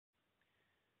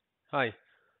Hi,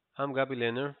 I'm Gabi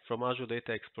Lehner from Azure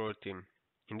Data Explorer team.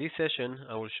 In this session,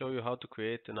 I will show you how to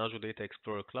create an Azure Data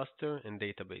Explorer cluster and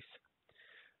database.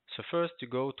 So first, you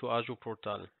go to Azure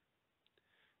portal.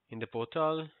 In the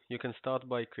portal, you can start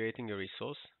by creating a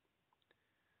resource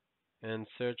and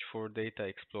search for Data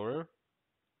Explorer.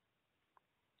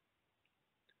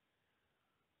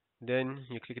 Then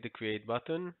you click the Create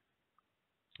button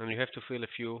and you have to fill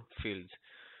a few fields.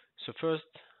 So first,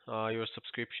 your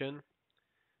subscription.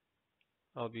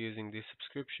 I'll be using this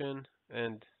subscription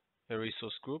and a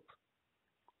resource group.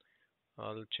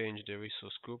 I'll change the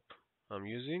resource group I'm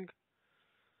using.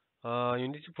 You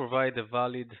need to provide a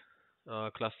valid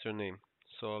cluster name.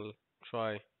 So I'll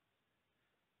try.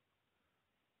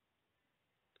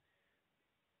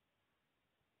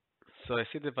 So I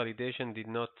see the validation did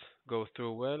not go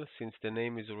through well since the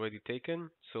name is already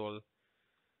taken. So I'll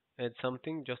add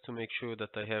something just to make sure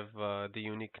that I have the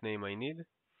unique name I need.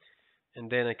 And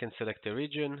then I can select a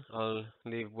region. I'll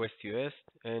leave West US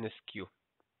and a SKU.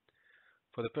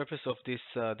 For the purpose of this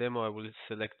demo, I will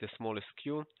select the smallest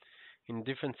SKU. In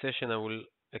different session, I will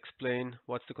explain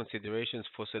what's the considerations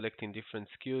for selecting different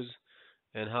SKUs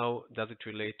and how does it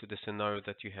relate to the scenario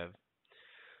that you have.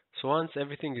 So once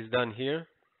everything is done here,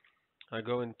 I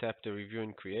go and tap the review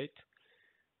and create.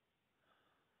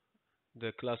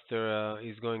 The cluster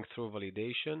is going through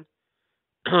validation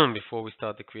before we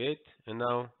start the create, and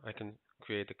now I can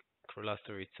create the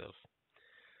cluster itself.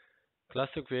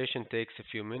 Cluster creation takes a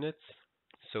few minutes,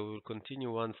 so we'll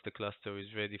continue once the cluster is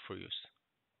ready for use.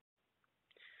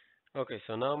 Okay,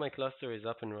 so now my cluster is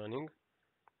up and running,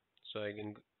 so I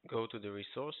can go to the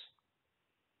resource.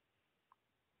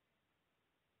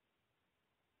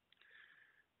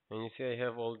 And you see I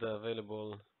have all the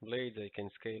available blades. I can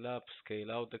scale up,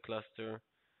 scale out the cluster.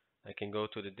 I can go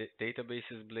to the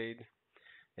databases blade.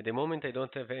 At the moment, I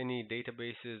don't have any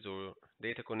databases or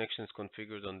data connections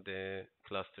configured on the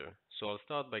cluster. So I'll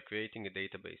start by creating a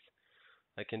database.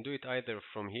 I can do it either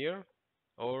from here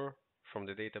or from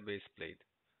the database blade.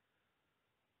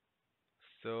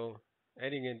 So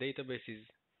adding a database is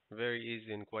very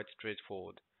easy and quite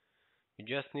straightforward. You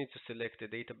just need to select a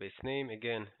database name,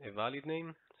 again, a valid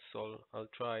name. So I'll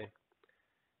try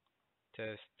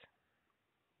test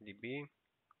DB.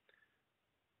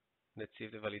 Let's see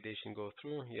if the validation goes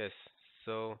through. Yes.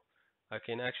 So I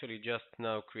can actually just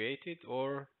now create it,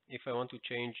 or if I want to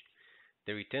change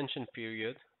the retention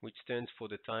period, which stands for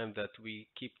the time that we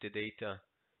keep the data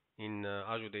in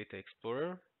Azure Data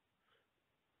Explorer,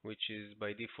 which is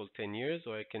by default 10 years,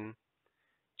 or I can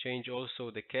change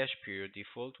also the cache period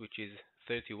default, which is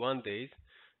 31 days.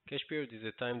 Cache period is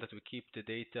the time that we keep the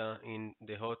data in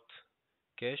the hot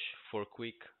cache for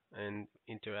quick and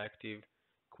interactive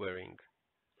querying.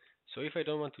 So if I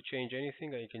don't want to change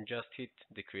anything, I can just hit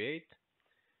the create.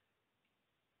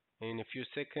 In a few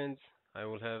seconds, I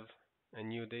will have a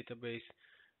new database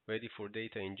ready for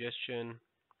data ingestion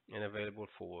and available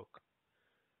for work.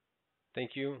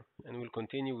 Thank you, and we'll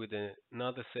continue with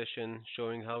another session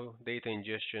showing how data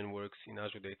ingestion works in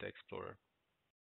Azure Data Explorer.